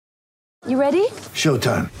You ready?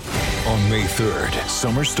 Showtime. On May 3rd,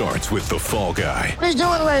 summer starts with The Fall Guy. Let's do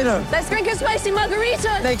it later. Let's drink a spicy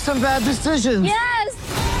margarita. Make some bad decisions. Yes!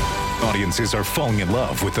 Audiences are falling in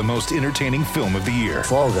love with the most entertaining film of the year.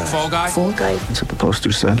 Fall Guy. Fall Guy? Fall guy. That's what the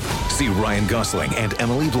poster said. See Ryan Gosling and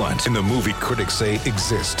Emily Blunt in the movie critics say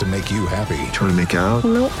exists to make you happy. Trying to make it out?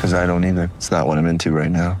 Nope. Because I don't either. It's not what I'm into right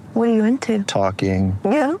now. What are you into? Talking.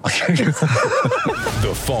 Yeah.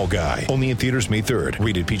 The Fall Guy. Only in theaters May 3rd.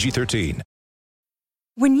 Rated PG-13.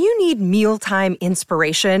 When you need mealtime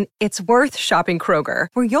inspiration, it's worth shopping Kroger,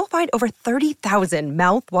 where you'll find over 30,000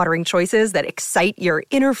 mouth-watering choices that excite your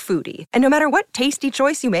inner foodie. And no matter what tasty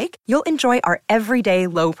choice you make, you'll enjoy our everyday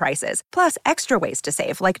low prices, plus extra ways to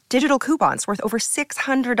save, like digital coupons worth over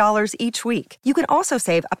 $600 each week. You can also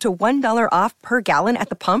save up to $1 off per gallon at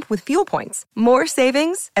the pump with fuel points. More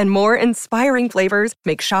savings and more inspiring flavors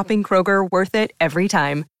make shopping Kroger worth it every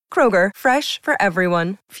time. Kroger, fresh for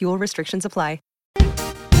everyone. Fuel restrictions apply.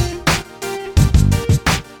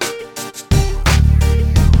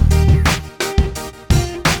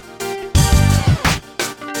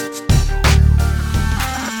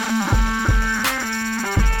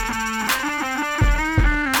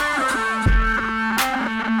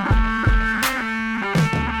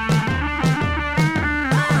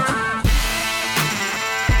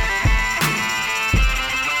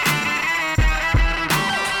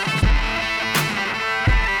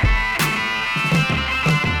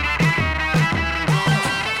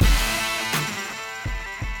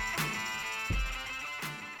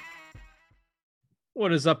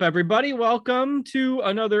 What is up, everybody? Welcome to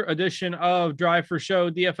another edition of Drive for Show,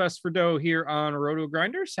 DFS for Dough here on Roto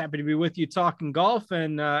Grinders. Happy to be with you talking golf.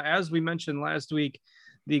 And as we mentioned last week,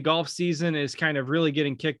 the golf season is kind of really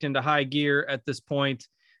getting kicked into high gear at this point.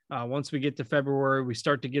 Once we get to February, we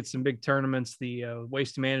start to get some big tournaments. The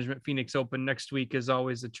Waste Management Phoenix Open next week is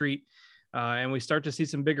always a treat. And we start to see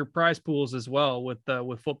some bigger prize pools as well with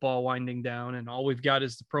football winding down. And all we've got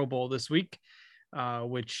is the Pro Bowl this week.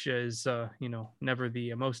 Which is, never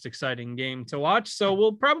the most exciting game to watch. So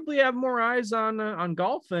we'll probably have more eyes on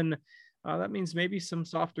golf, and that means maybe some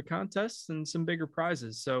softer contests and some bigger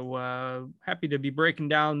prizes. So happy to be breaking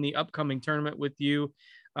down the upcoming tournament with you,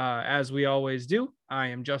 as we always do. I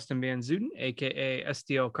am Justin Van Zuden, aka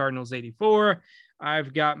STL Cardinals 84.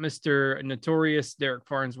 I've got Mr. Notorious Derek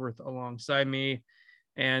Farnsworth alongside me.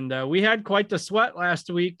 And we had quite the sweat last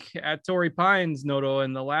week at Torrey Pines, Noto.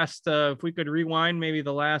 And the last, if we could rewind, maybe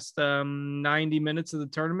the last 90 minutes of the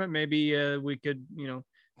tournament, maybe we could, do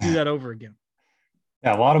that over again.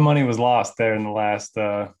 Yeah, a lot of money was lost there in the last,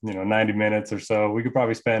 90 minutes or so. We could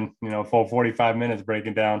probably spend, full 45 minutes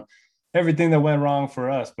breaking down everything that went wrong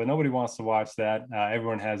for us, but nobody wants to watch that.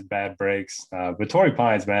 Everyone has bad breaks. But Torrey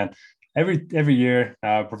Pines, man, every year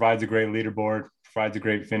provides a great leaderboard, provides a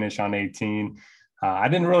great finish on 18. I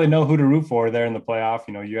didn't really know who to root for there in the playoff.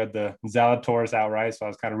 You had the Zalatoris outright, so I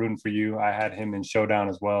was kind of rooting for you. I had him in Showdown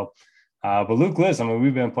as well. But Luke List,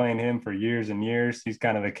 we've been playing him for years and years. He's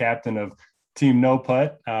kind of the captain of Team No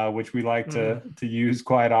Putt, which we like to use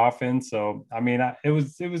quite often. So,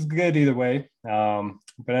 it was good either way.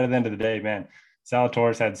 But at the end of the day, man,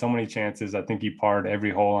 Zalatoris had so many chances. I think he parred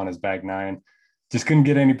every hole on his back nine. Just couldn't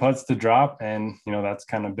get any putts to drop. And, that's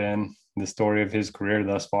kind of been the story of his career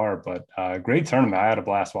thus far. But great tournament. I had a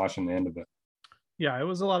blast watching the end of it. Yeah, it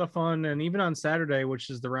was a lot of fun. And even on Saturday, which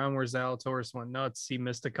is the round where Zalatoris went nuts, he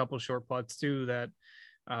missed a couple short putts too that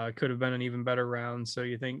could have been an even better round. So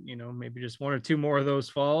you think, maybe just one or two more of those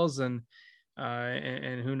falls and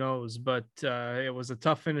who knows. But it was a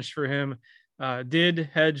tough finish for him. Did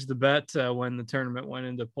hedge the bet when the tournament went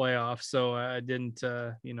into playoffs. So I didn't,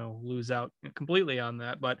 lose out completely on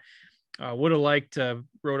that. But would have liked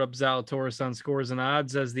wrote up Zalatoris on Scores and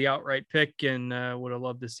Odds as the outright pick, and would have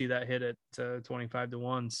loved to see that hit at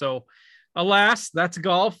 25-1. So alas, that's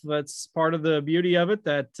golf. That's part of the beauty of it,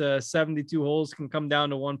 that 72 holes can come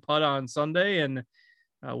down to one putt on Sunday. And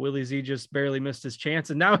Willie Z just barely missed his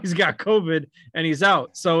chance, and now he's got COVID and he's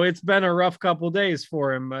out. So it's been a rough couple of days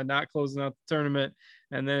for him, not closing out the tournament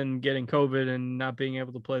and then getting COVID and not being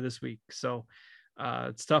able to play this week. So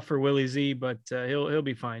it's tough for Willie Z, but he'll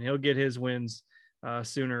be fine. He'll get his wins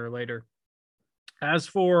sooner or later. As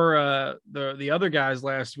for the other guys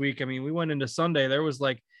last week, we went into Sunday, there was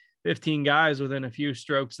like 15 guys within a few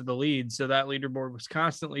strokes of the lead. So that leaderboard was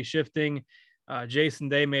constantly shifting. Jason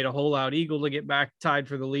Day made a hole out eagle to get back tied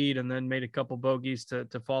for the lead, and then made a couple bogeys to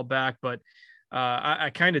fall back. But I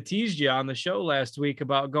kind of teased you on the show last week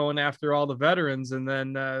about going after all the veterans. And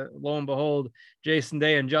then lo and behold, Jason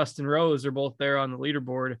Day and Justin Rose are both there on the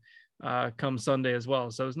leaderboard come Sunday as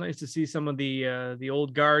well. So it was nice to see some of the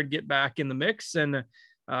old guard get back in the mix. And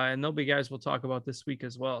And there'll be guys we'll talk about this week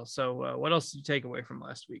as well. So what else did you take away from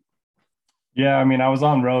last week? Yeah, I mean, I was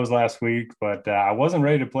on Rose last week, but I wasn't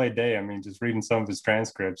ready to play Day. I mean, just reading some of his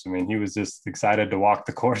transcripts, I mean, he was just excited to walk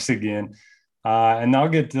the course again. And I'll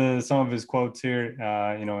get to some of his quotes here,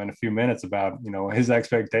 in a few minutes about, his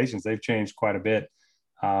expectations. They've changed quite a bit.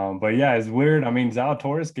 But yeah, it's weird. I mean,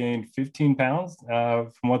 Zalatoris gained 15 pounds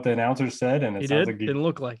from what the announcer said. And it sounds like didn't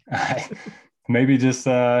look like maybe just,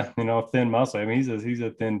 thin muscle. I mean, he's a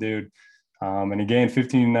thin dude. And he gained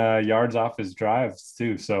 15 yards off his drives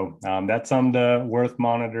too. So that's something worth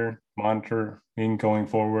monitoring going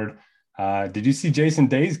forward. Did you see Jason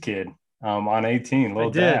Day's kid on 18,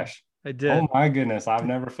 Lil Dash? I did. Oh my goodness. I've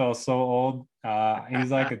never felt so old. He's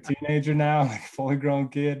like a teenager now, like a fully grown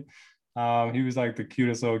kid. He was like the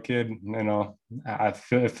cutest little kid, it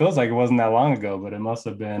feels like it wasn't that long ago, but it must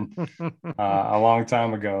have been a long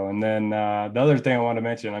time ago. And then the other thing I want to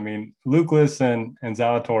mention, I mean, Lucas and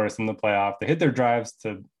Zalatoris in the playoff, they hit their drives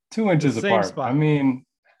to 2 inches apart. Spot. I mean,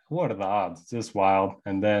 what are the odds? It's just wild.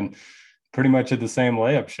 And then pretty much at the same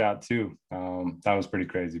layup shot too. That was pretty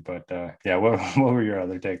crazy. But yeah, what were your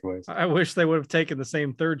other takeaways? I wish they would have taken the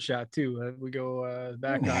same third shot too. We go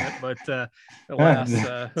back on it, but alas,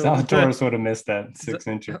 Zalatoris would have missed that 6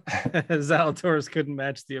 incher. Zalatoris couldn't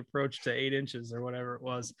match the approach to 8 inches or whatever it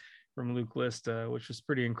was from Luke List, which was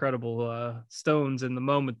pretty incredible stones in the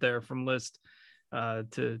moment there from List.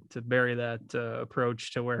 To bury that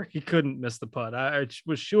approach to where he couldn't miss the putt. I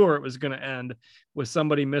was sure it was going to end with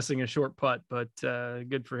somebody missing a short putt, but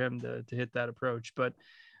good for him to hit that approach. But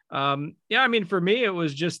yeah, I mean, for me, it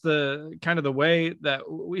was just the kind of the way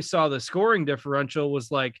that we saw the scoring differential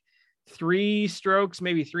was like 3 strokes,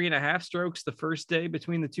 maybe 3.5 strokes the first day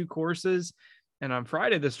between the two courses. And on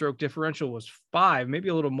Friday, the stroke differential was 5, maybe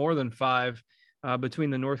a little more than 5. Between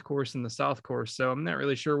the North Course and the South Course. So I'm not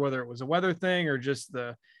really sure whether it was a weather thing or just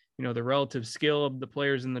the relative skill of the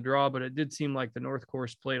players in the draw, but it did seem like the North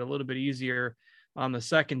Course played a little bit easier on the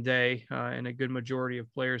second day, and a good majority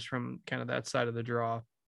of players from kind of that side of the draw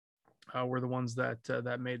were the ones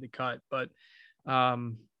that made the cut. But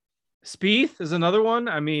Spieth is another one.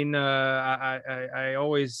 I mean, I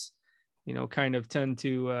always, kind of tend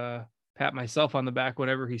to pat myself on the back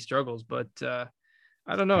whenever he struggles, but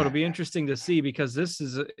I don't know. It'll be interesting to see because this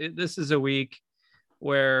is a week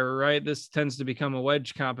where, this tends to become a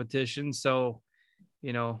wedge competition. So,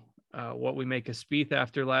 what we make of Spieth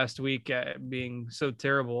after last week being so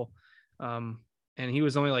terrible. And he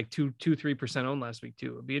was only like 3% owned last week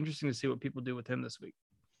too. It'd be interesting to see what people do with him this week.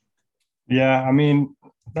 Yeah, I mean,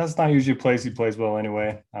 that's not usually a place he plays well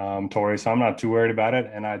anyway, Torrey, so I'm not too worried about it.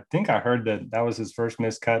 And I think I heard that was his first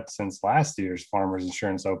missed cut since last year's Farmers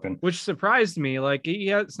Insurance Open. Which surprised me. Like,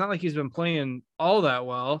 it's not like he's been playing all that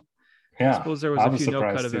well. Yeah, I suppose there was a few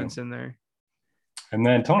no-cut events in there. And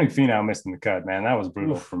then Tony Finau missing the cut, man. That was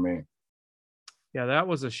brutal for me. Yeah, that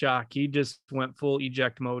was a shock. He just went full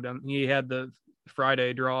eject mode. He had the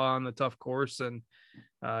Friday draw on the tough course, and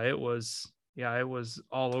it was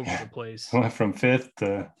all over the place. Went from 5th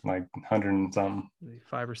to like 100 and something.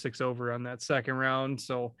 5 or 6 over on that second round.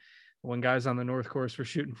 So when guys on the North Course were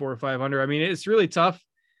shooting 400 or 500, I mean, it's really tough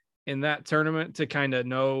in that tournament to kind of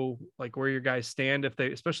know like where your guys stand,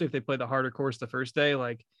 especially if they play the harder course the first day,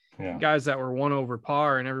 like guys that were 1 over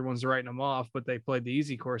par and everyone's writing them off, but they played the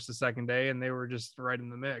easy course the second day and they were just right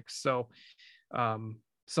in the mix. So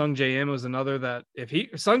Sung J M was another that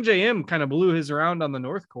Sung J M kind of blew his round on the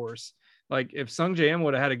North Course. Like if Sung J M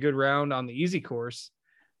would have had a good round on the easy course,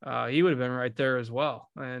 he would have been right there as well.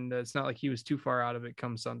 And it's not like he was too far out of it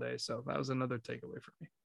come Sunday. So that was another takeaway for me.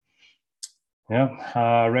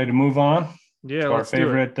 Yeah. Ready to move on? Yeah. To our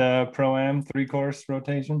favorite Pro-Am 3-course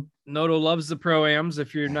rotation. Noto loves the Pro-Ams.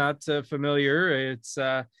 If you're not familiar, it's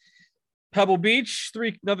Pebble Beach,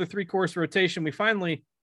 another 3-course rotation. We finally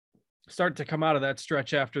start to come out of that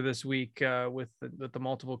stretch after this week with the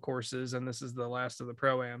multiple courses. And this is the last of the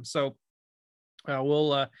Pro-Am. So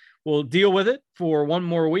we'll deal with it for one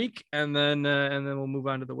more week and then we'll move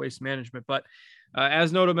on to the waste management. But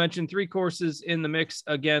as Noto mentioned, 3 courses in the mix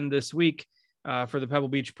again this week for the Pebble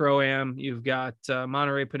Beach Pro-Am. You've got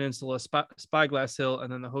Monterey Peninsula, Spyglass Hill,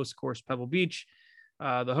 and then the host course, Pebble Beach.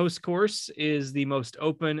 The host course is the most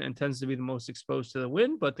open and tends to be the most exposed to the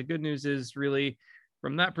wind. But the good news is really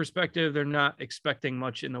from that perspective, they're not expecting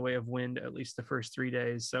much in the way of wind, at least the first 3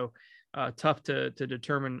 days. So tough to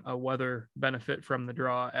determine a weather benefit from the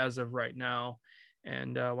draw as of right now.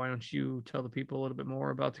 And why don't you tell the people a little bit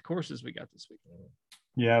more about the courses we got this week?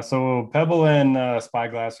 Yeah, so Pebble and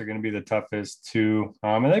Spyglass are going to be the toughest two.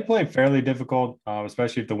 And they play fairly difficult,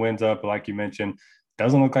 especially if the wind's up. Like you mentioned,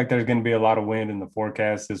 Doesn't look like there's going to be a lot of wind in the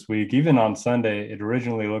forecast this week. Even on Sunday, it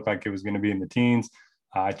originally looked like it was going to be in the teens.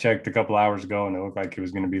 I checked a couple hours ago and it looked like it was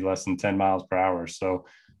going to be less than 10 miles per hour. So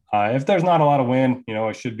if there's not a lot of wind,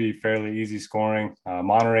 it should be fairly easy scoring.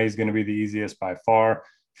 Monterey is going to be the easiest by far.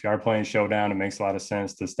 If you are playing Showdown, it makes a lot of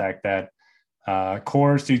sense to stack that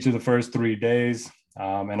course each of the first 3 days.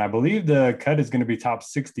 And I believe the cut is going to be top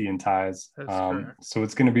 60 in ties. So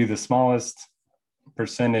it's going to be the smallest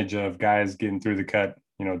percentage of guys getting through the cut,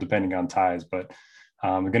 depending on ties. But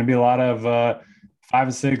there's going to be a lot of 5-6,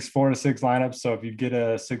 4-6 lineups. So if you get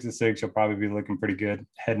a 6-6, you'll probably be looking pretty good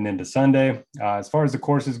heading into Sunday. As far as the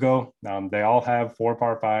courses go, they all have 4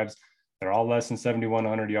 par 5s. They're all less than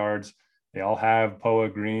 7,100 yards. They all have POA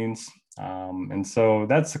greens. And so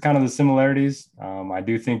that's kind of the similarities. I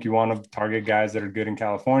do think you want to target guys that are good in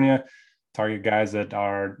California, target guys that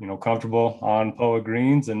are, comfortable on POA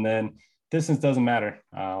greens, and then distance doesn't matter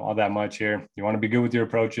all that much here. You want to be good with your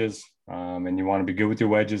approaches, and you want to be good with your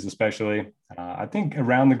wedges, especially. I think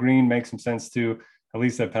around the green makes some sense too, at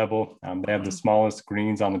least at Pebble. They have the smallest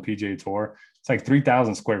greens on the PGA Tour. It's like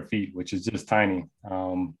 3,000 square feet, which is just tiny.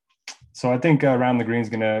 So I think around the green is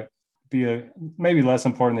going to be maybe less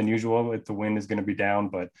important than usual if the wind is going to be down,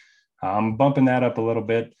 but I'm bumping that up a little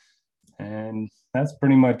bit. And that's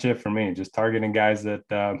pretty much it for me, just targeting guys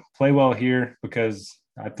that play well here, because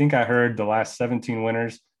I think I heard the last 17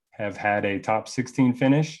 winners have had a top 16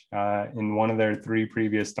 finish in one of their 3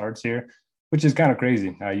 previous starts here, which is kind of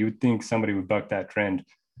crazy. You would think somebody would buck that trend.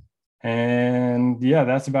 And yeah,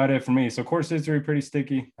 that's about it for me. So course history, pretty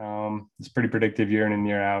sticky. It's pretty predictive year in and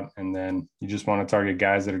year out. And then you just want to target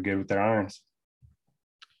guys that are good with their irons.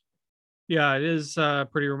 Yeah, it is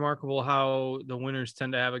pretty remarkable how the winners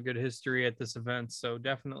tend to have a good history at this event. So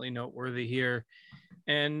definitely noteworthy here.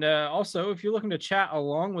 And also, if you're looking to chat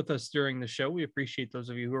along with us during the show, we appreciate those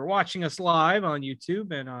of you who are watching us live on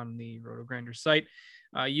YouTube and on the RotoGrinders site.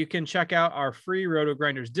 You can check out our free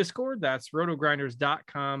RotoGrinders Discord. That's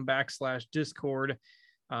rotogrinders.com/Discord.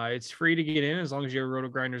 It's free to get in as long as you're a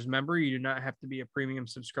RotoGrinders member. You do not have to be a premium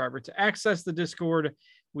subscriber to access the Discord.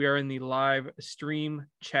 We are in the live stream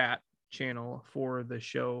chat channel for the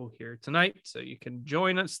show here tonight, so you can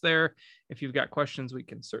join us there. If you've got questions, we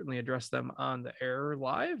can certainly address them on the air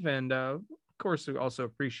live. And of course, we also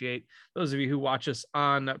appreciate those of you who watch us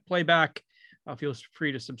on playback. Feel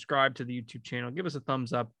free to subscribe to the YouTube channel. Give us a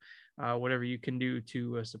thumbs up, whatever you can do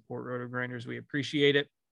to support RotoGrinders. We appreciate it.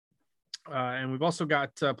 And we've also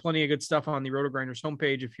got plenty of good stuff on the RotoGrinders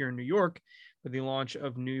homepage if you're in New York, with the launch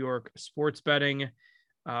of New York sports betting.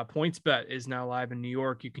 PointsBet is now live in New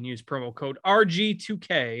York. You can use promo code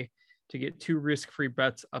RG2K to get 2 risk-free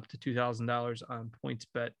bets up to $2,000 on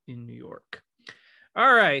PointsBet in New York.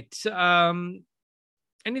 All right.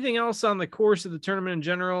 Anything else on the course of the tournament in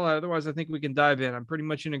general? Otherwise, I think we can dive in. I'm pretty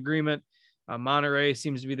much in agreement. Monterey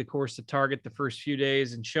seems to be the course to target the first few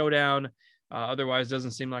days in Showdown. Otherwise,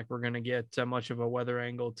 doesn't seem like we're going to get much of a weather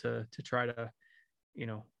angle to try to,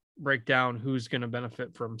 break down who's going to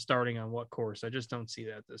benefit from starting on what course. I just don't see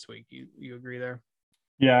that this week. You agree there?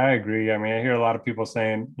 Yeah, I agree. I mean, I hear a lot of people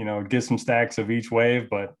saying, get some stacks of each wave,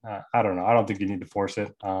 but I don't know. I don't think you need to force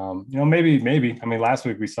it. Maybe. I mean, last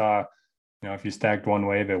week we saw, if you stacked one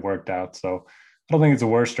wave, it worked out. So I don't think it's a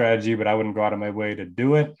worse strategy, but I wouldn't go out of my way to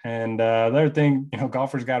do it. And the other thing,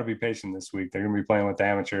 golfers got to be patient this week. They're going to be playing with the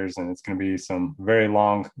amateurs, and it's going to be some very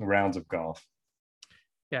long rounds of golf.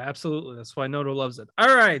 Yeah, absolutely. That's why Noto loves it.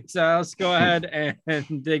 All right, let's go ahead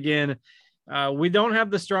and dig in. We don't have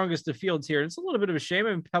the strongest of fields here. It's a little bit of a shame.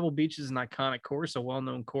 I mean, Pebble Beach is an iconic course, a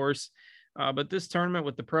well-known course. But this tournament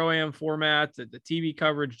with the Pro-Am format, the TV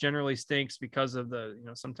coverage generally stinks because of the,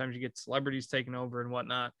 sometimes you get celebrities taking over and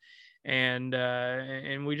whatnot. And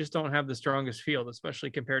we just don't have the strongest field, especially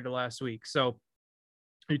compared to last week. So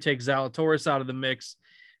you take Zalatoris out of the mix,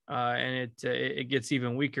 and it gets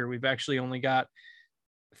even weaker. We've actually only got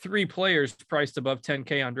 3 players priced above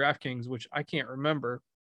 10K on DraftKings, which I can't remember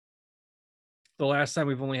the last time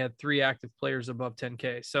we've only had 3 active players above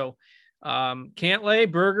 10K. So Cantlay,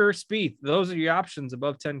 Berger, Spieth, those are your options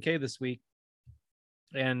above 10K this week.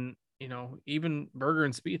 And, even Berger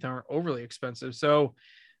and Spieth aren't overly expensive. So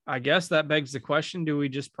I guess that begs the question, do we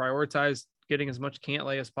just prioritize getting as much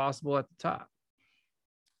Cantlay as possible at the top?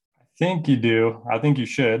 I think you do. I think you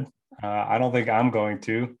should. I don't think I'm going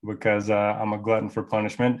to, because I'm a glutton for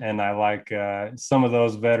punishment, and I like some of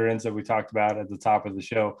those veterans that we talked about at the top of the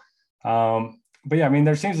show. But yeah, I mean,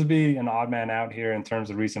 there seems to be an odd man out here in terms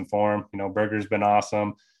of recent form. Berger's been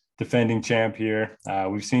awesome, defending champ here.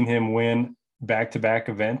 We've seen him win back-to-back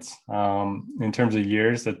events in terms of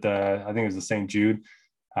years at I think it was the St. Jude.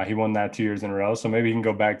 He won that 2 years in a row. So maybe he can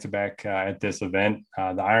go back to back at this event.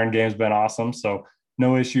 The Iron Game's been awesome. So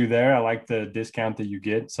no issue there. I like the discount that you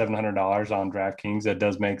get, $700 on DraftKings. That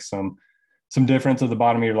does make some difference at the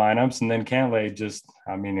bottom of your lineups. And then Cantlay, just,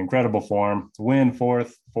 I mean, incredible form. Win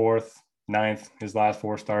fourth, ninth, his last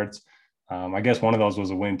 4 starts. I guess one of those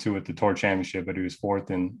was a win too at the Tour Championship, but he was 4th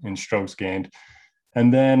in strokes gained.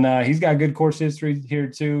 And then he's got good course history here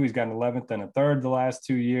too. He's got an 11th and a 3rd the last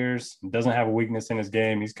 2 years. He doesn't have a weakness in his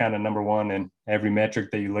game. He's kind of number 1 in every metric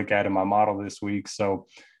that you look at in my model this week. So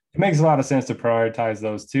it makes a lot of sense to prioritize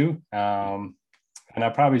those two. And I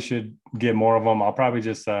probably should get more of them. I'll probably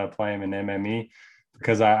just play him in MME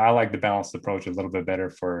because I like the balanced approach a little bit better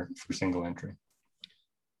for single entry.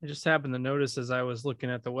 I just happened to notice as I was looking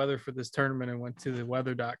at the weather for this tournament and went to the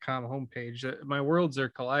weather.com homepage, my worlds are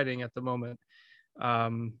colliding at the moment.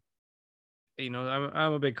 I'm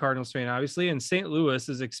a big Cardinals fan, obviously, and St. Louis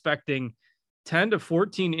is expecting 10 to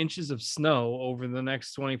 14 inches of snow over the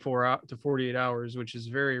next 24 to 48 hours, which is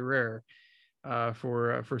very rare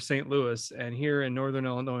for St. Louis. And here in Northern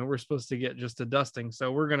Illinois, we're supposed to get just a dusting.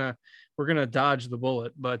 So we're gonna dodge the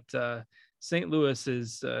bullet, but St. Louis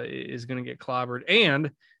is going to get clobbered. And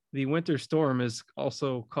the winter storm is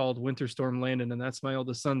also called Winter Storm Landon, and that's my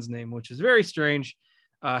oldest son's name, which is very strange.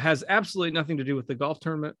 Has absolutely nothing to do with the golf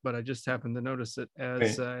tournament, but I just happened to notice it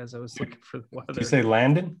as I was looking for the weather. Did you say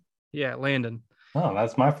Landon? Yeah, Landon. Oh,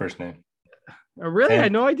 that's my first name. Oh, really? I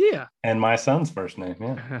had no idea. And my son's first name,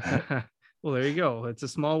 yeah. Well, there you go. It's a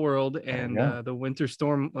small world, and the winter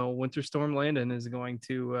storm Landon is going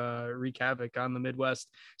to wreak havoc on the Midwest.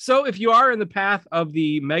 So if you are in the path of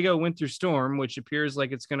the mega winter storm, which appears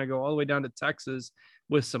like it's going to go all the way down to Texas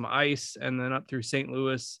with some ice, and then up through St.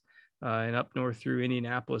 Louis and up north through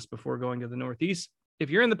Indianapolis before going to the Northeast, if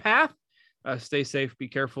you're in the path, stay safe, be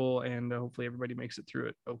careful, and hopefully everybody makes it through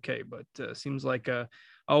it okay. But seems like a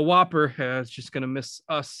whopper is just going to miss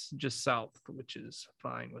us just south, which is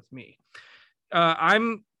fine with me.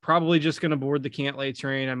 I'm probably just going to board the Cantlay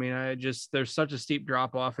train. I mean, there's such a steep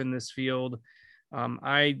drop off in this field. I'm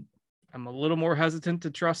a little more hesitant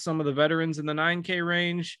to trust some of the veterans in the 9K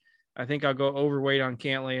range. I think I'll go overweight on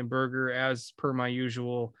Cantlay and Berger as per my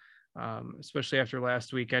usual, especially after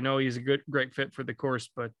last week. I know he's a great fit for the course,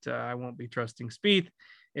 but I won't be trusting Spieth.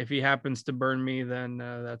 If he happens to burn me, then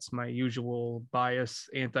that's my usual bias,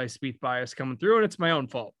 anti-Spieth bias coming through, and it's my own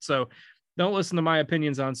fault. So don't listen to my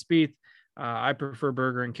opinions on Spieth. I prefer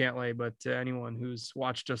Berger and Cantlay, but anyone who's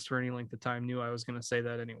watched us for any length of time knew I was going to say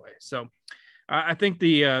that anyway. So I think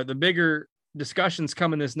the bigger discussions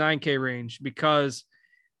come in this 9K range because,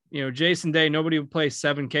 Jason Day, nobody would play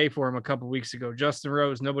 7K for him a couple weeks ago. Justin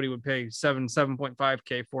Rose, nobody would pay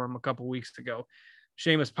 7.5K for him a couple weeks ago.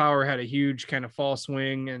 Seamus Power had a huge kind of fall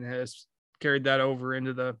swing and has carried that over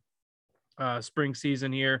into the spring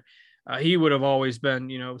season here. He would have always been,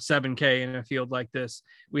 7K in a field like this.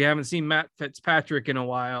 We haven't seen Matt Fitzpatrick in a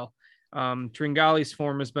while. Tringale's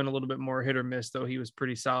form has been a little bit more hit or miss, though he was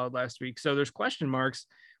pretty solid last week. So there's question marks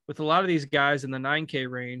with a lot of these guys in the 9K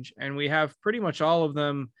range, and we have pretty much all of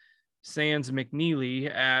them sans McNeely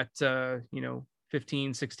at,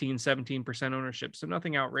 15, 16, 17% ownership. So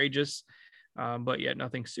nothing outrageous, but yet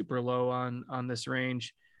nothing super low on this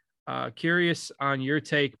range. Curious on your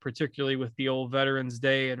take, particularly with the old Veterans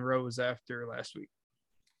Day and Rose after last week.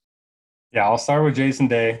 Yeah, I'll start with Jason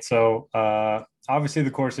Day. So obviously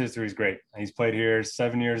the course history is great. He's played here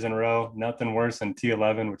 7 years in a row, nothing worse than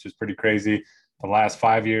T11, which is pretty crazy. The last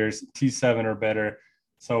 5 years, T7 or better.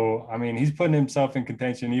 So, I mean, he's putting himself in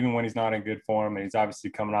contention even when he's not in good form. And he's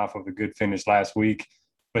obviously coming off of a good finish last week.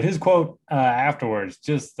 But his quote afterwards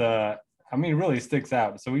just, really sticks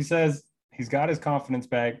out. So he says he's got his confidence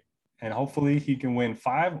back, and hopefully he can win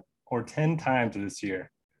 5 or 10 times this year.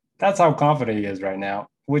 That's how confident he is right now,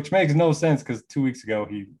 which makes no sense because 2 weeks ago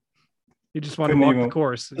he just wanted to walk the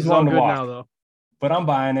course. He's all good now, though. But I'm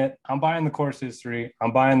buying it. I'm buying the course history.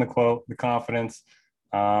 I'm buying the quote, the confidence.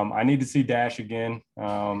 I need to see Dash again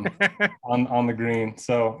on the green.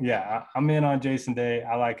 So, yeah, I'm in on Jason Day.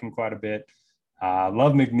 I like him quite a bit.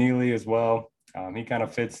 Love McNeely as well. He kind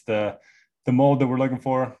of fits the mold that we're looking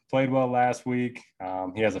for. Played well last week.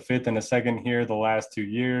 He has a 5th and a 2nd here the last 2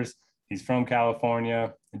 years. He's from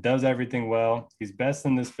California. Does everything well. He's best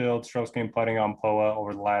in this field, strokes gained putting on POA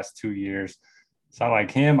over the last 2 years. So I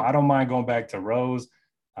like him. I don't mind going back to Rose.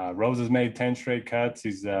 Rose has made 10 straight cuts.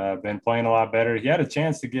 He's been playing a lot better. He had a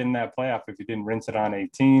chance to get in that playoff if he didn't rinse it on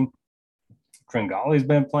 18. Tringale's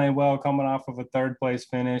been playing well, coming off of a 3rd place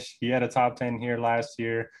finish. He had a top 10 here last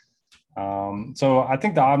year. So I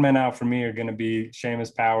think the odd men out for me are going to be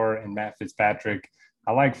Seamus Power and Matt Fitzpatrick.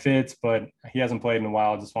 I like Fitz, but he hasn't played in a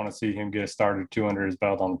while. I just want to see him get a start or two under his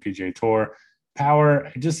belt on the PGA Tour.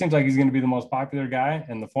 Power, it just seems like he's going to be the most popular guy,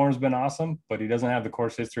 and the form's been awesome, but he doesn't have the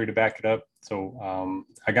course history to back it up. So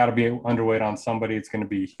I got to be underweight on somebody. It's going to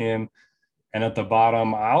be him. And at the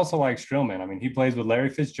bottom, I also like Strillman. I mean, he plays with Larry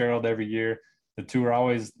Fitzgerald every year. The two are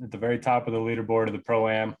always at the very top of the leaderboard of the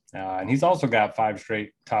Pro-Am. And he's also got 5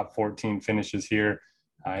 straight top 14 finishes here.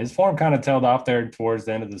 His form kind of tailed off there towards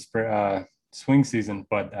the end of the swing season,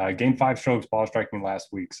 but gained 5 strokes ball striking last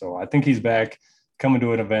week. So I think he's back coming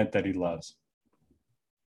to an event that he loves.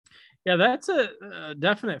 Yeah, that's a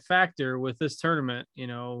definite factor with this tournament, you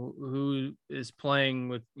know, who is playing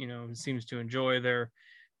with, you know, who seems to enjoy their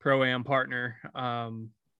Pro-Am partner.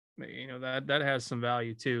 You know, that has some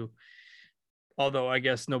value too. Although I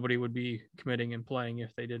guess nobody would be committing and playing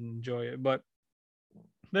if they didn't enjoy it. But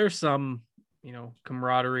there's some, you know,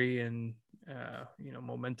 camaraderie and, you know,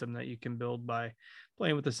 momentum that you can build by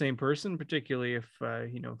playing with the same person, particularly if,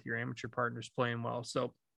 you know, if your amateur partner's playing well.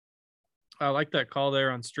 So I like that call there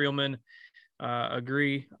on Streelman.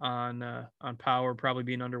 Agree on Power probably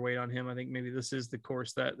being underweight on him. I think maybe this is the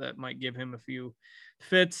course that might give him a few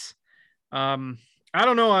fits. I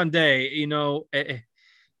don't know on Day, you know,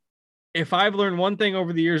 if I've learned one thing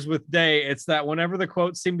over the years with Day, it's that whenever the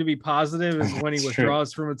quotes seem to be positive is when he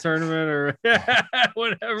withdraws from a tournament or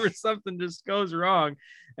whenever something just goes wrong.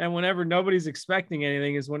 And whenever nobody's expecting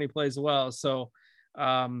anything is when he plays well. So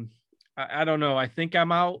I don't know. I think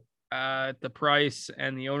I'm out at the price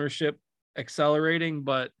and the ownership accelerating,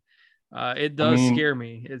 but it does scare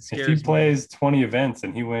me. It scares me. If he plays 20 events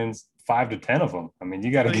and he wins 5 to 10 of them, I mean,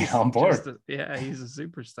 you got to get on board. He's a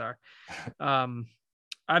superstar.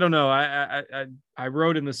 I don't know. I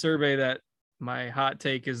wrote in the survey that my hot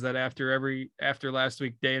take is that after last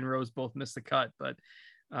week, Day and Rose both missed the cut, but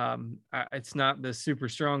it's not the super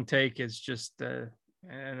strong take. It's just, and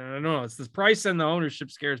I don't know, it's the price and the ownership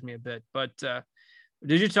scares me a bit, but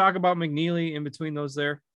did you talk about McNeely in between those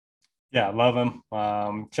there? Yeah, I love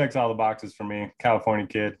him. Checks all the boxes for me. California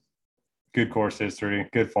kid, good course history,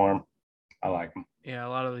 good form. I like him. Yeah, a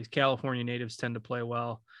lot of these California natives tend to play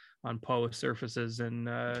well on POA surfaces, and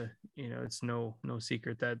you know, it's no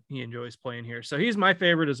secret that he enjoys playing here. So he's my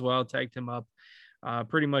favorite as well. Tagged him up.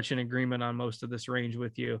 Pretty much in agreement on most of this range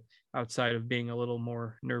with you, outside of being a little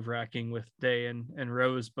more nerve-wracking with Day and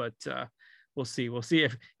Rose, but we'll see. We'll see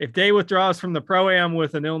if Day withdraws from the Pro-Am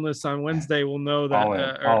with an illness on Wednesday, we'll know that.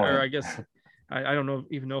 Or I guess I don't know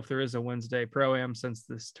even know if there is a Wednesday Pro-Am since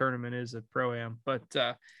this tournament is a Pro-Am.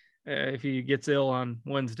 But if he gets ill on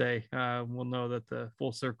Wednesday, we'll know that the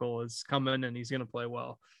full circle is coming and he's going to play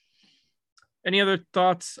well. Any other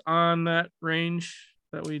thoughts on that range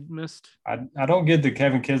that we missed? I don't get the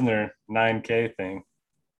Kevin Kisner 9K thing.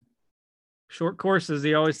 Short courses,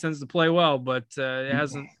 he always tends to play well, but it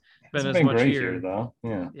hasn't been as much here though.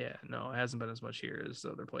 Yeah, no, it hasn't been as much here as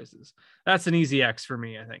other places. That's an easy X for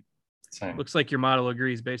me, I think. Same. Looks like your model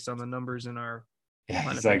agrees based on the numbers in our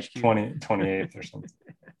it's like 28th or something.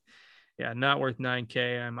 Yeah, not worth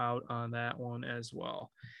 9K. I'm out on that one as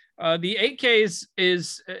well. The 8Ks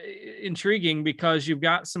is intriguing because you've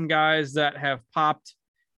got some guys that have popped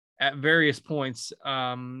at various points,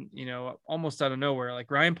 you know, almost out of nowhere.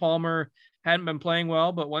 Like Ryan Palmer hadn't been playing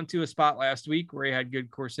well, but went to a spot last week where he had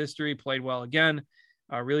good course history, played well again.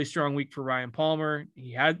 A really strong week for Ryan Palmer.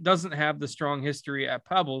 He doesn't have the strong history at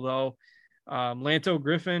Pebble, though. Lanto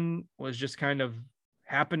Griffin was just kind of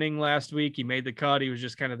happening last week. He made the cut. He was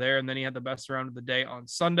just kind of there. And then he had the best round of the day on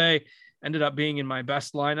Sunday, ended up being in my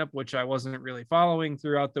best lineup, which I wasn't really following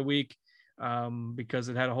throughout the week because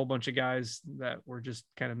it had a whole bunch of guys that were just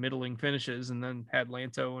kind of middling finishes, and then had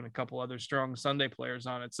Lanto and a couple other strong Sunday players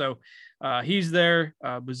on it. So he's there.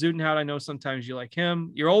 Bezuidenhout, I know sometimes you like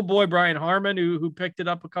him. Your old boy, Brian Harman, who picked it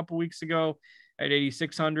up a couple weeks ago at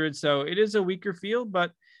 8,600. So it is a weaker field,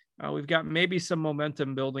 but we've got maybe some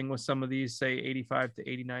momentum building with some of these, say 85 to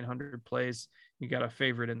 8,900 plays. You got a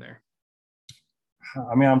favorite in there.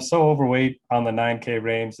 I mean, I'm so overweight on the 9K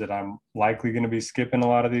range that I'm likely going to be skipping a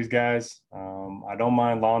lot of these guys. I don't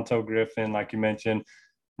mind Lanto Griffin, like you mentioned,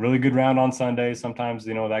 really good round on Sunday. Sometimes,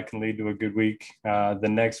 you know, that can lead to a good week the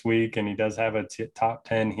next week. And he does have a top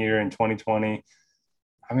 10 here in 2020.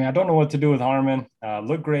 I mean, I don't know what to do with Harman.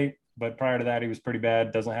 Looked great, but prior to that, he was pretty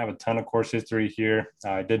bad. Doesn't have a ton of course history here.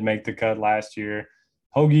 Did make the cut last year.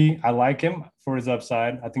 Hoagie, I like him for his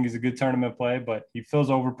upside. I think he's a good tournament play, but he feels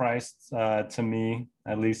overpriced to me.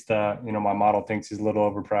 At least, you know, my model thinks he's a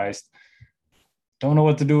little overpriced. Don't know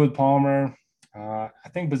what to do with Palmer. I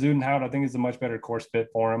think Bezuidenhout, I think is a much better course fit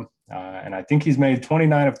for him. And I think he's made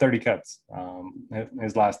 29 of 30 cuts,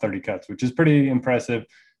 his last 30 cuts, which is pretty impressive.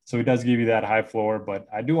 So he does give you that high floor, but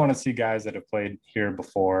I do want to see guys that have played here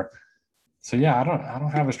before. So yeah, I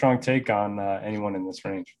don't have a strong take on anyone in this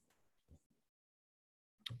range.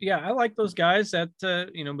 Yeah, I like those guys at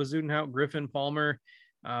Bezudenhout, Griffin, Palmer.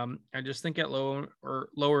 I just think at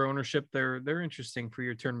lower ownership, they're interesting for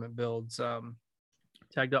your tournament builds.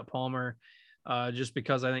 Tagged up Palmer, just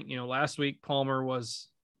because I think last week Palmer was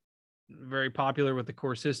very popular with the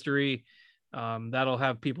course history. That'll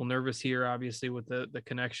have people nervous here, obviously, with the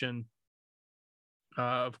connection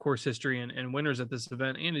of course history and winners at this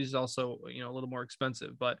event, and he's also a little more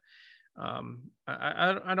expensive, but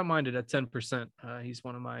I don't mind it at 10%. He's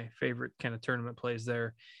one of my favorite kind of tournament plays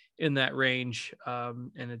there in that range,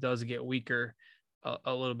 and it does get weaker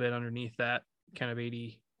a little bit underneath that kind of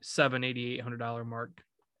 $8,800 mark.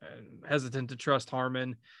 I'm hesitant to trust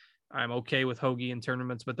Harman. I'm okay with Hoagie in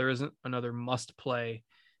tournaments, but there isn't another must play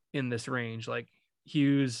in this range like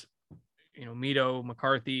Hughes, Mito,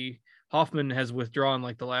 McCarthy. Hoffman has withdrawn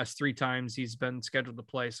like the last 3 times he's been scheduled to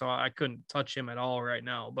play, so I couldn't touch him at all right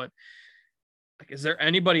now. But is there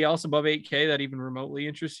anybody else above 8K that even remotely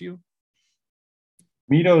interests you?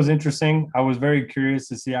 Mito is interesting. I was very curious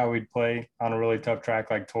to see how he'd play on a really tough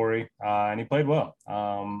track like Torrey, and he played well.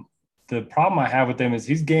 The problem I have with him is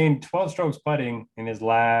he's gained 12 strokes putting in his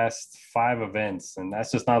last 5 events, and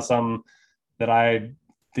that's just not something that I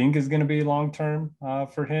think is going to be long-term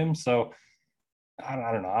for him. So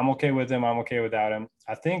I don't know. I'm okay with him. I'm okay without him.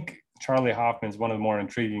 I think Charlie Hoffman is one of the more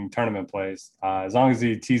intriguing tournament plays, as long as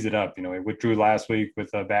he tees it up. He withdrew last week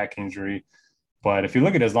with a back injury. But if you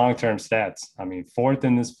look at his long-term stats, 4th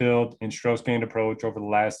in this field in strokes gained approach over the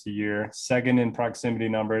last year, 2nd in proximity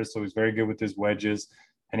numbers. So he's very good with his wedges.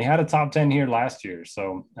 And he had a top 10 here last year.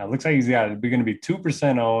 So it looks like he's going to be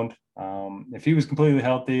 2% owned. If he was completely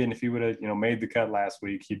healthy and if he would have, made the cut last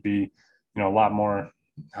week, he'd be, a lot more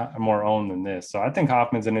owned than this. So I think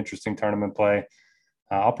Hoffman's an interesting tournament play.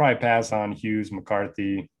 I'll probably pass on Hughes,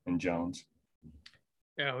 McCarthy, and Jones.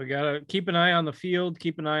 Yeah, we got to keep an eye on the field,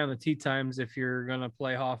 keep an eye on the tee times if you're going to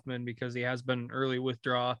play Hoffman, because he has been an early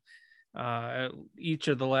withdraw. At each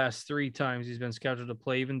of the last 3 times he's been scheduled to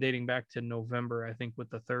play, even dating back to November, I think, with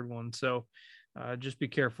the 3rd one. So just be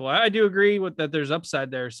careful. I do agree with that. There's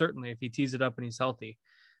upside there, certainly, if he tees it up and he's healthy.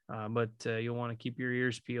 But you'll want to keep your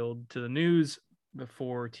ears peeled to the news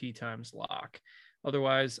before tee times lock.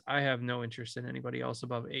 Otherwise, I have no interest in anybody else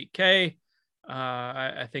above 8K.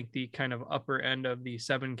 I think the kind of upper end of the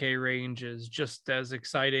 7K range is just as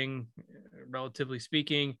exciting, relatively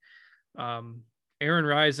speaking. Aaron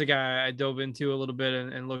Rai is a guy I dove into a little bit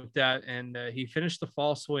and looked at, and he finished the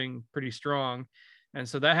fall swing pretty strong. And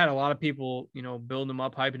so that had a lot of people, building him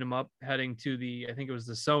up, hyping him up, heading to I think it was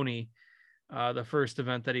the Sony, the first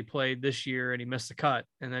event that he played this year, and he missed the cut.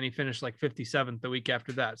 And then he finished like 57th the week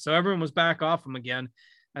after that. So everyone was back off him again.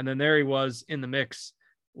 And then there he was in the mix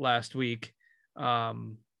last week. I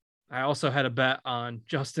also had a bet on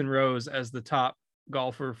Justin Rose as the top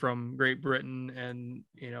golfer from Great Britain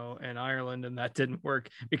and Ireland, and that didn't work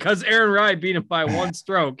because Aaron Rai beat him by 1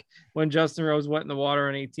 stroke when Justin Rose went in the water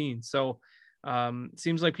on 18. So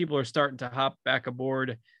seems like people are starting to hop back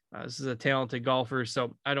aboard. This is a talented golfer,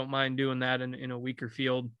 so I don't mind doing that in a weaker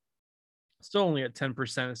field. Still only at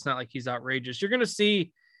 10%. It's not like he's outrageous. You're going to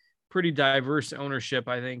see pretty diverse ownership,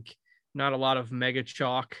 I think. Not a lot of mega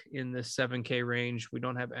chalk in this 7K range. We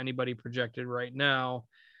don't have anybody projected right now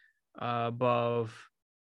above,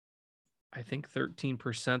 I think,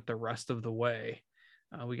 13% the rest of the way.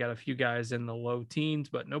 We got a few guys in the low teens,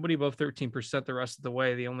 but nobody above 13% the rest of the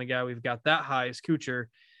way. The only guy we've got that high is Kuchar.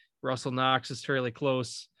 Russell Knox is fairly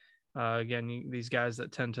close. Again, these guys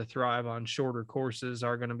that tend to thrive on shorter courses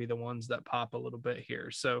are going to be the ones that pop a little bit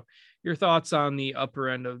here. So your thoughts on the upper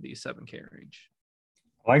end of the 7K range?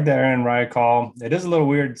 I like the Aaron Rai call. It is a little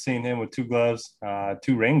weird seeing him with 2 gloves,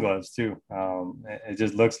 2 rain gloves too. It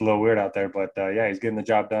just looks a little weird out there, but yeah, he's getting the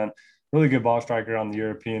job done. Really good ball striker on the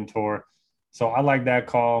European tour. So I like that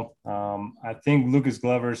call. I think Lucas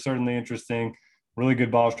Glover is certainly interesting. Really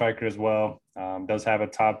good ball striker as well. Does have a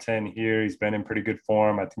top 10 here. He's been in pretty good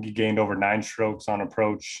form. I think he gained over 9 strokes on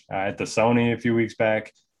approach at the Sony a few weeks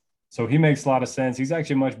back. So he makes a lot of sense. He's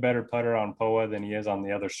actually a much better putter on POA than he is on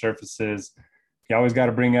the other surfaces. You always got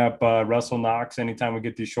to bring up Russell Knox anytime we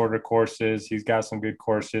get these shorter courses. He's got some good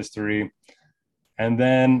course history. And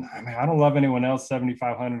then, I don't love anyone else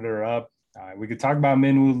 7,500 or up. We could talk about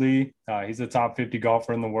Minwoo Lee. He's a top 50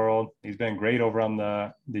 golfer in the world. He's been great over on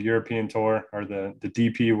the European Tour or the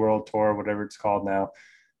DP World Tour, whatever it's called now.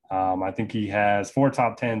 I think he has 4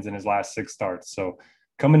 top 10s in his last 6 starts. So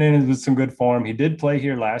coming in with some good form. He did play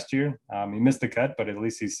here last year. He missed the cut, but at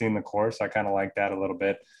least he's seen the course. I kind of like that a little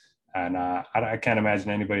bit. And I can't imagine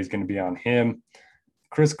anybody's going to be on him.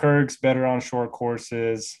 Chris Kirk's better on short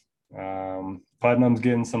courses. Putnam's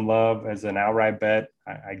getting some love as an outright bet.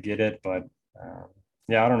 I get it, but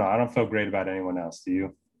yeah, I don't know. I don't feel great about anyone else. Do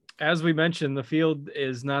you? As we mentioned, the field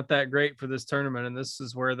is not that great for this tournament, and this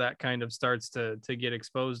is where that kind of starts to get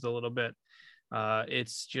exposed a little bit.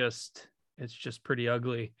 It's just pretty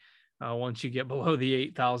ugly once you get below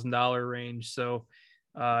the $8,000 range. So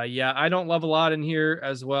yeah, I don't love a lot in here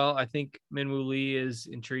as well. I think Minwoo Lee is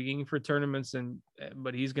intriguing for tournaments,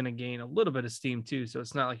 but he's going to gain a little bit of steam too. So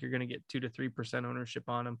it's not like you're going to get 2 to 3% ownership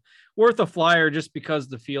on him. Worth a flyer just because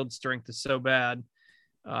the field strength is so bad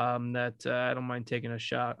that I don't mind taking a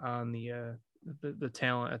shot on the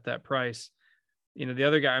talent at that price. You know, the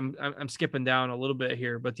other guy, I'm skipping down a little bit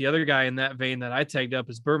here, but the other guy in that vein that I tagged up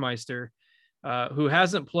is Burmeister, who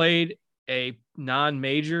hasn't played a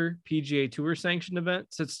non-major PGA Tour sanctioned event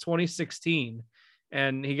since 2016,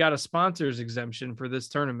 and he got a sponsors exemption for this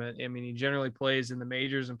tournament. I mean, he generally plays in the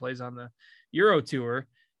majors and plays on the Euro Tour,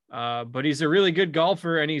 but he's a really good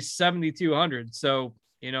golfer, and he's 7,200. So,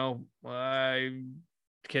 you know, I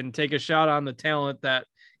can take a shot on the talent that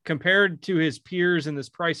compared to his peers in this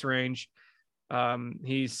price range,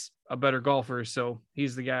 he's a better golfer. So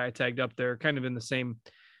he's the guy I tagged up there, kind of in the same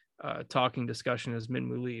talking discussion as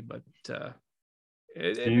Minwoo Lee, but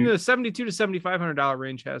in the $7,200 to $7,500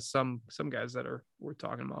 range has some guys that are worth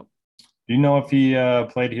talking about. Do you know if he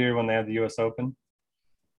played here when they had the U.S. Open?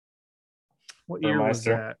 What year was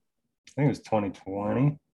that? I think it was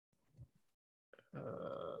 2020.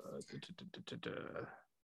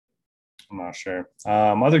 I'm not sure.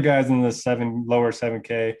 Other guys in the lower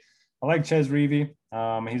 7K. I like Ches Reavie.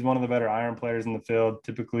 He's one of the better iron players in the field,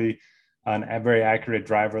 typically a very accurate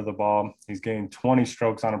driver of the ball. He's getting 20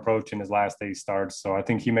 strokes on approach in his last 8 starts, so I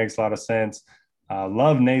think he makes a lot of sense.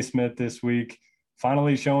 Love Naismith this week.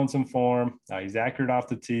 Finally showing some form. He's accurate off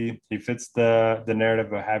the tee. He fits the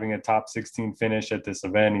narrative of having a top 16 finish at this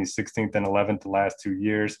event. He's 16th and 11th the last 2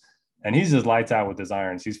 years. And he's just lights out with his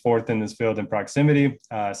irons. He's 4th in this field in proximity,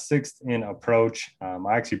 6th in approach. I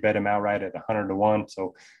actually bet him outright at 100 to 1.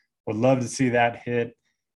 So would love to see that hit.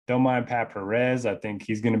 Don't mind Pat Perez. I think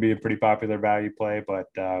he's going to be a pretty popular value play, but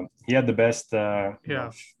he had the best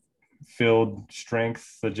field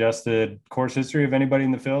strength adjusted course history of anybody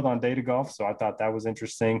in the field on Data Golf. So I thought that was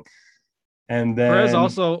interesting. And then Perez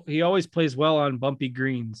also, he always plays well on bumpy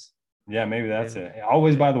greens. Yeah, maybe that's it.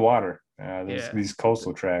 Always by the water. These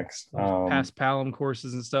coastal tracks. Past Palom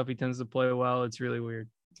courses and stuff, he tends to play well. It's really weird.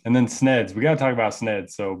 And then Sneds. We got to talk about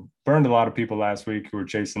Sneds. So burned a lot of people last week who were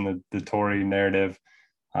chasing the Torrey narrative.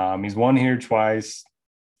 He's won here twice.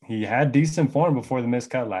 He had decent form before the missed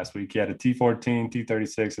cut last week. He had a T14,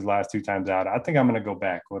 T36 his last 2 times out. I think I'm going to go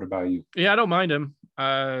back. What about you? Yeah, I don't mind him.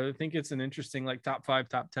 I think it's an interesting, like, top 5,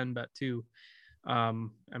 top 10 bet too. I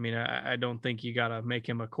mean, I don't think you got to make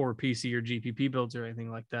him a core PC or GPP builds or anything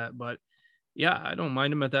like that. But yeah, I don't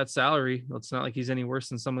mind him at that salary. It's not like he's any worse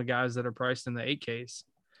than some of the guys that are priced in the 8Ks.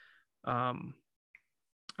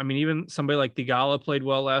 I mean, even somebody like Theegala played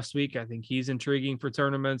well last week. I think he's intriguing for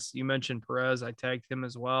tournaments. You mentioned Perez. I tagged him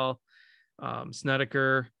as well.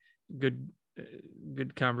 Snedeker, good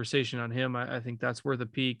conversation on him. I think that's worth a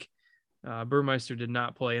peek. Burmeister did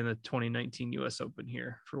not play in the 2019 U.S. Open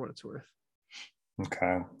here, for what it's worth.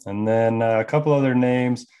 Okay. And then a couple other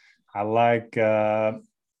names. I like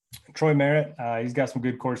Troy Merritt. He's got some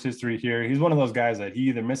good course history here. He's one of those guys that he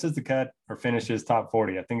either misses the cut or finishes top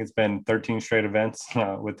 40. I think it's been 13 straight events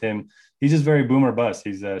with him. He's just very boom or bust.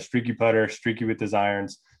 He's a streaky putter, streaky with his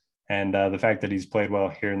irons. And the fact that he's played well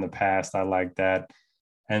here in the past, I like that.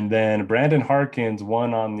 And then Brandon Harkins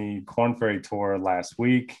won on the Korn Ferry Tour last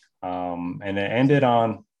week. And it ended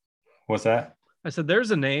on, what's that? I said, there's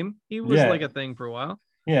a name. He was like a thing for a while.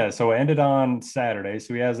 Yeah. So it ended on Saturday.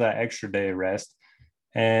 So he has that extra day of rest.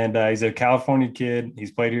 And he's a California kid.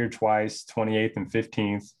 He's played here twice, 28th and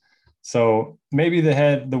 15th. So maybe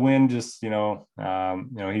the win just, he kind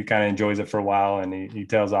of enjoys it for a while and he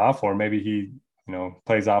tails off, or maybe he,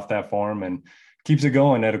 plays off that form and keeps it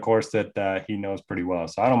going at a course that he knows pretty well.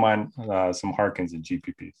 So I don't mind some Harkins and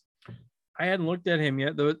GPPs. I hadn't looked at him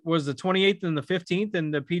yet. Was the 28th and the 15th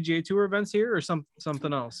and the PGA Tour events here, or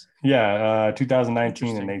something else? Yeah,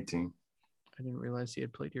 2019 and 18. I didn't realize he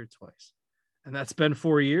had played here twice. And that's been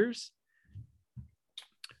 4 years.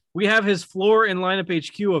 We have his floor in lineup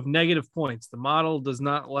HQ of negative points. The model does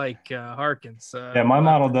not like Harkins. Yeah, my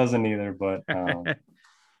model doesn't either, but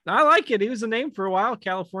I like it. He was a name for a while.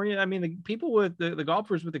 California. I mean, the people with the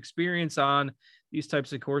golfers with experience on these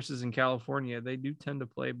types of courses in California, they do tend to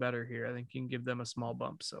play better here. I think you can give them a small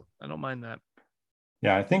bump. So I don't mind that.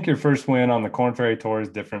 Yeah, I think your first win on the Corn Ferry Tour is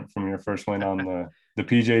different from your first win on the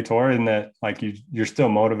PGA Tour, in that like you're still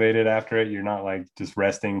motivated after it. You're not like just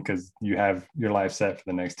resting because you have your life set for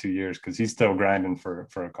the next 2 years, because he's still grinding for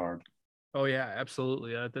a card. Oh yeah,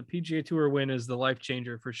 absolutely. The PGA Tour win is the life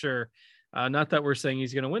changer for sure. Not that we're saying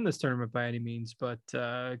he's going to win this tournament by any means, but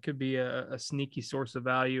it could be a sneaky source of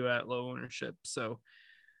value at low ownership. So,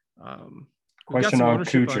 question on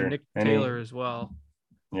Kuchar, Nick Taylor as well.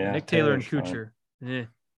 Yeah, Nick Taylor and Kuchar.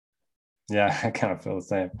 Yeah, I kind of feel the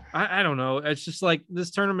same. I don't know. It's just like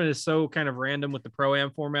this tournament is so kind of random with the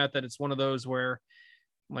Pro-Am format that it's one of those where,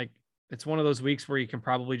 like, it's one of those weeks where you can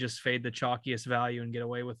probably just fade the chalkiest value and get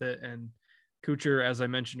away with it. And Kuchar, as I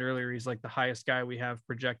mentioned earlier, he's like the highest guy we have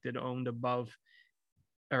projected owned above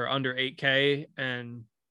or under 8K. And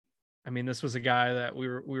I mean, this was a guy that we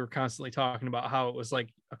were constantly talking about how it was like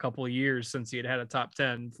a couple of years since he had a top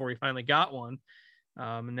 10 before he finally got one.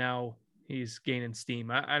 And now he's gaining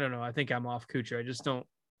steam. I don't know. I think I'm off Kuchar.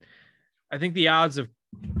 I think the odds of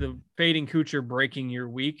the fading Kuchar breaking your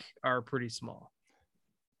week are pretty small.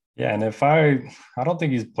 Yeah. And I don't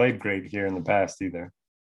think he's played great here in the past either.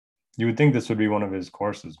 You would think this would be one of his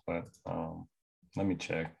courses, but let me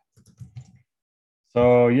check.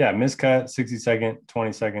 So yeah, miscut, 62nd,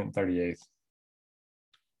 22nd, 38th.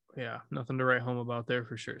 Yeah, nothing to write home about there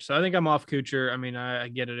for sure. So I think I'm off Kuchar. I mean, I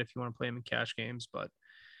get it if you want to play him in cash games, but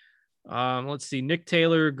let's see. Nick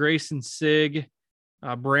Taylor, Grayson Sigg,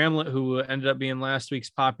 Bramlett, who ended up being last week's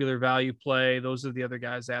popular value play. Those are the other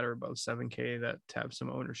guys that are above 7K that have some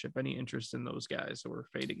ownership. Any interest in those guys, or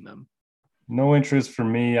fading them? No interest for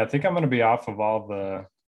me. I think I'm going to be off of all the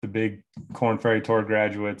big Corn Ferry Tour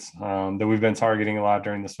graduates that we've been targeting a lot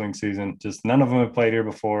during the swing season. Just none of them have played here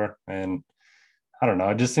before. And I don't know.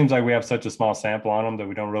 It just seems like we have such a small sample on them that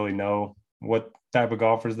we don't really know what type of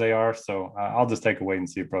golfers they are. So I'll just take a wait and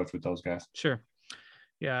see approach with those guys. Sure.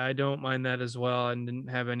 Yeah, I don't mind that as well. I didn't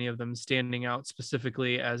have any of them standing out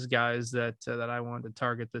specifically as guys that I wanted to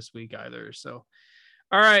target this week either. So,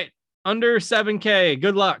 all right. Under 7K,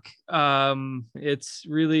 good luck. It's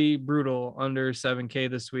really brutal under 7K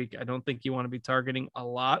this week. I don't think you want to be targeting a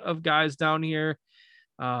lot of guys down here.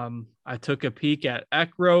 I took a peek at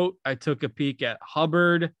Eckroat. I took a peek at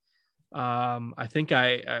Hubbard. I think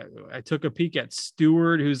I took a peek at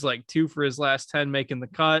Stewart, who's like 2 for his last 10 making the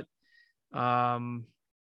cut. I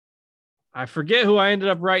forget who I ended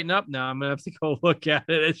up writing up now. I'm going to have to go look at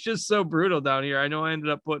it. It's just so brutal down here. I know I ended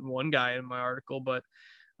up putting one guy in my article, but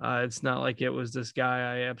it's not like it was this guy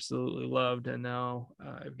I absolutely loved, and now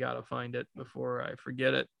I've got to find it before I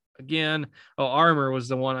forget it again. Oh, Armour was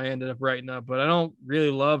the one I ended up writing up, but I don't really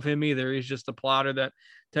love him either. He's just a plotter that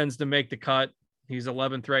tends to make the cut. He's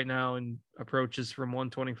 11th right now and approaches from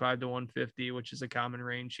 125 to 150, which is a common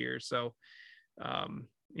range here. So,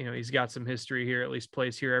 he's got some history here, at least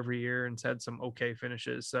plays here every year and had some okay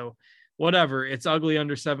finishes. So whatever, it's ugly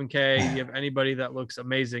under 7K. You have anybody that looks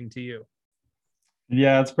amazing to you?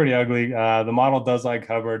 Yeah, it's pretty ugly. The model does like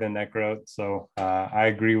Hubbard and Eckroat, so I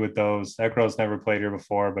agree with those. Eckroat's never played here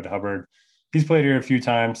before, but Hubbard, he's played here a few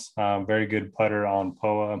times. Very good putter on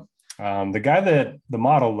POA. The guy that the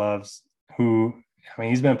model loves,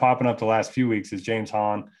 he's been popping up the last few weeks, is James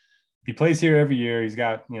Hahn. He plays here every year. He's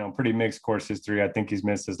got, pretty mixed course history. I think he's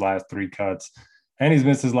missed his last 3 cuts, and he's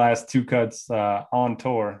missed his last 2 cuts on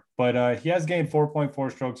tour. But he has gained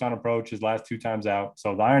 4.4 strokes on approach his last 2 times out.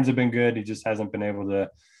 So the irons have been good. He just hasn't been able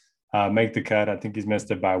to make the cut. I think he's missed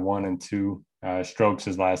it by 1 and 2 strokes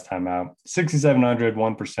his last time out. 6,700,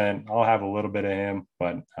 1%. I'll have a little bit of him,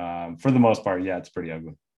 but for the most part, yeah, it's pretty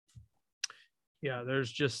ugly. Yeah,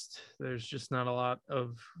 there's just not a lot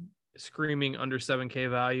of screaming under 7K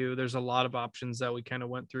value. There's a lot of options that we kind of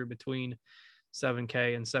went through between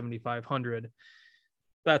 7K and 7,500.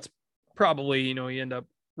 That's probably, you end up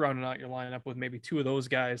rounding out your lineup with maybe 2 of those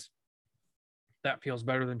guys. That feels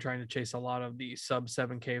better than trying to chase a lot of the sub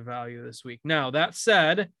 7K value this week. Now, that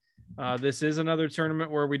said, this is another tournament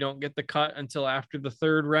where we don't get the cut until after the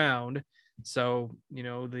 3rd round. So,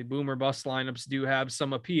 the boom or bust lineups do have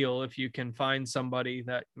some appeal if you can find somebody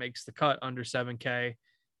that makes the cut under 7K,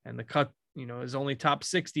 and the cut, is only top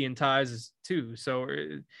 60 in ties too. So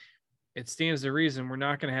it stands to reason we're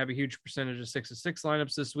not going to have a huge percentage of 6-6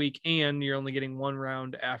 lineups this week, and you're only getting 1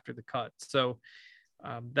 round after the cut. So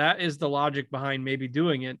that is the logic behind maybe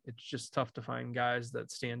doing it. It's just tough to find guys that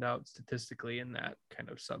stand out statistically in that kind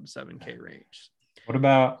of sub 7K range. What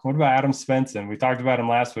about Adam Svensson? We talked about him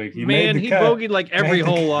last week. He bogeyed like every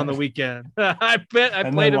hole on the weekend. I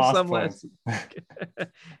played him some last week.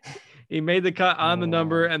 He made the cut on the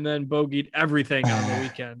number and then bogeyed everything on the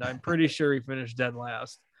weekend. I'm pretty sure he finished dead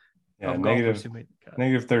last. Yeah,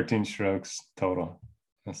 negative 13 strokes total.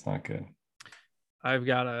 That's not good. I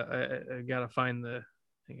gotta find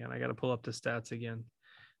I gotta pull up the stats again.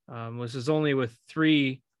 This is only with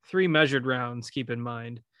three measured rounds, keep in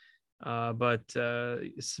mind. But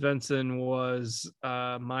Svensson was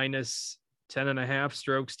minus 10.5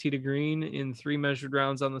 strokes tee to green in 3 measured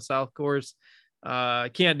rounds on the South course.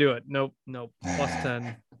 Can't do it. Nope. Plus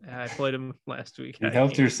 10. I played him last week. He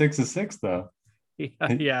helped your 6 of 6 though.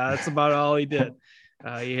 Yeah, that's about all he did.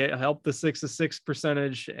 He helped the 6 of 6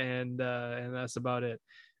 percentage, and that's about it.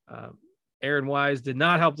 Aaron Wise did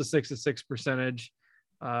not help the 6 of 6 percentage.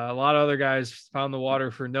 A lot of other guys found the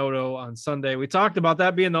water for Noto on Sunday. We talked about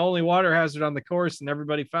that being the only water hazard on the course, and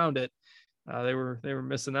everybody found it. They were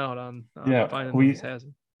missing out on finding these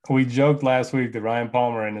hazards. We joked last week that Ryan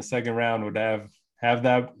Palmer in the second round would have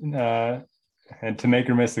that and to make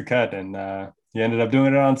or miss the cut, and he ended up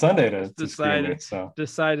doing it on Sunday to decided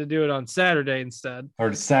to do it on Saturday instead.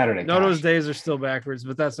 Or Saturday. Noto's days are still backwards,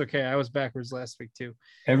 but that's okay. I was backwards last week too.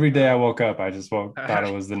 Every day I woke up, I just thought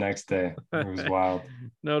it was the next day. It was wild.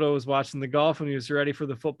 Noto was watching the golf and he was ready for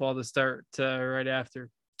the football to start right after.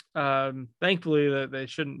 Thankfully, that they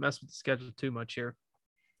shouldn't mess with the schedule too much here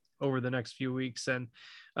over the next few weeks, and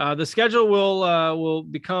the schedule will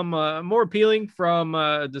become more appealing from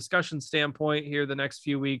a discussion standpoint here the next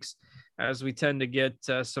few weeks, as we tend to get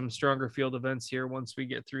some stronger field events here once we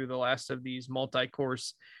get through the last of these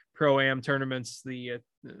multi-course pro-am tournaments. The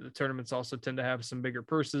tournaments also tend to have some bigger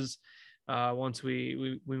purses once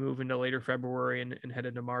we move into later February and head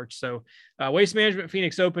into March. So Waste Management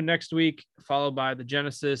Phoenix Open next week, followed by the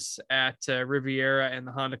Genesis at Riviera and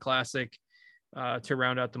the Honda Classic to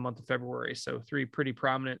round out the month of February. So 3 pretty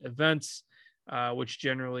prominent events, which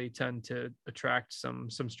generally tend to attract some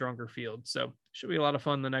stronger fields. So should be a lot of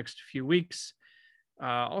fun the next few weeks.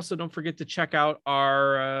 Also, don't forget to check out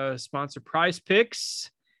our sponsor Prize Picks,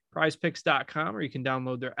 prizepicks.com, or you can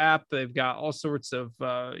download their app. They've got all sorts of,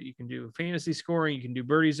 you can do fantasy scoring, you can do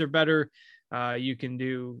birdies or better. You can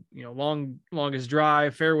do, longest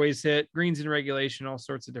drive, fairways hit, greens in regulation, all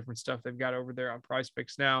sorts of different stuff they've got over there on Prize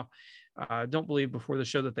Picks now. Don't believe before the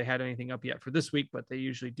show that they had anything up yet for this week, but they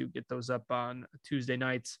usually do get those up on Tuesday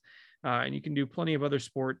nights. And you can do plenty of other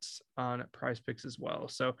sports on Prize Picks as well.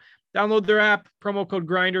 So download their app, promo code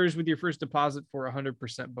Grinders with your first deposit for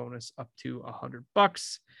 100% bonus up to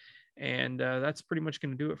 $100. And that's pretty much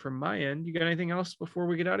going to do it from my end. You got anything else before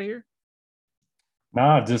we get out of here?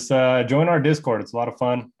 No, just join our Discord. It's a lot of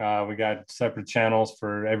fun. We got separate channels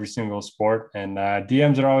for every single sport, and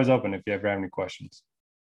DMs are always open if you ever have any questions.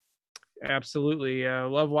 Absolutely.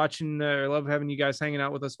 Love watching, love having you guys hanging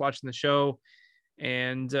out with us, watching the show.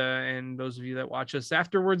 And those of you that watch us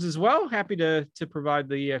afterwards as well, happy to provide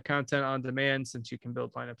the content on demand, since you can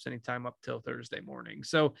build lineups anytime up till Thursday morning.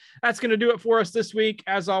 So that's going to do it for us this week.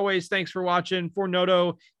 As always, thanks for watching. For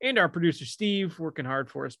Noto and our producer, Steve, working hard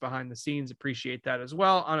for us behind the scenes. Appreciate that as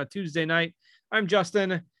well on a Tuesday night. I'm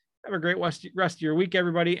Justin. Have a great rest of your week,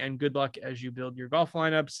 everybody, and good luck as you build your golf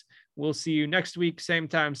lineups. We'll see you next week, same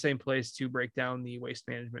time, same place, to break down the Waste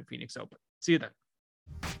Management Phoenix Open. See you then.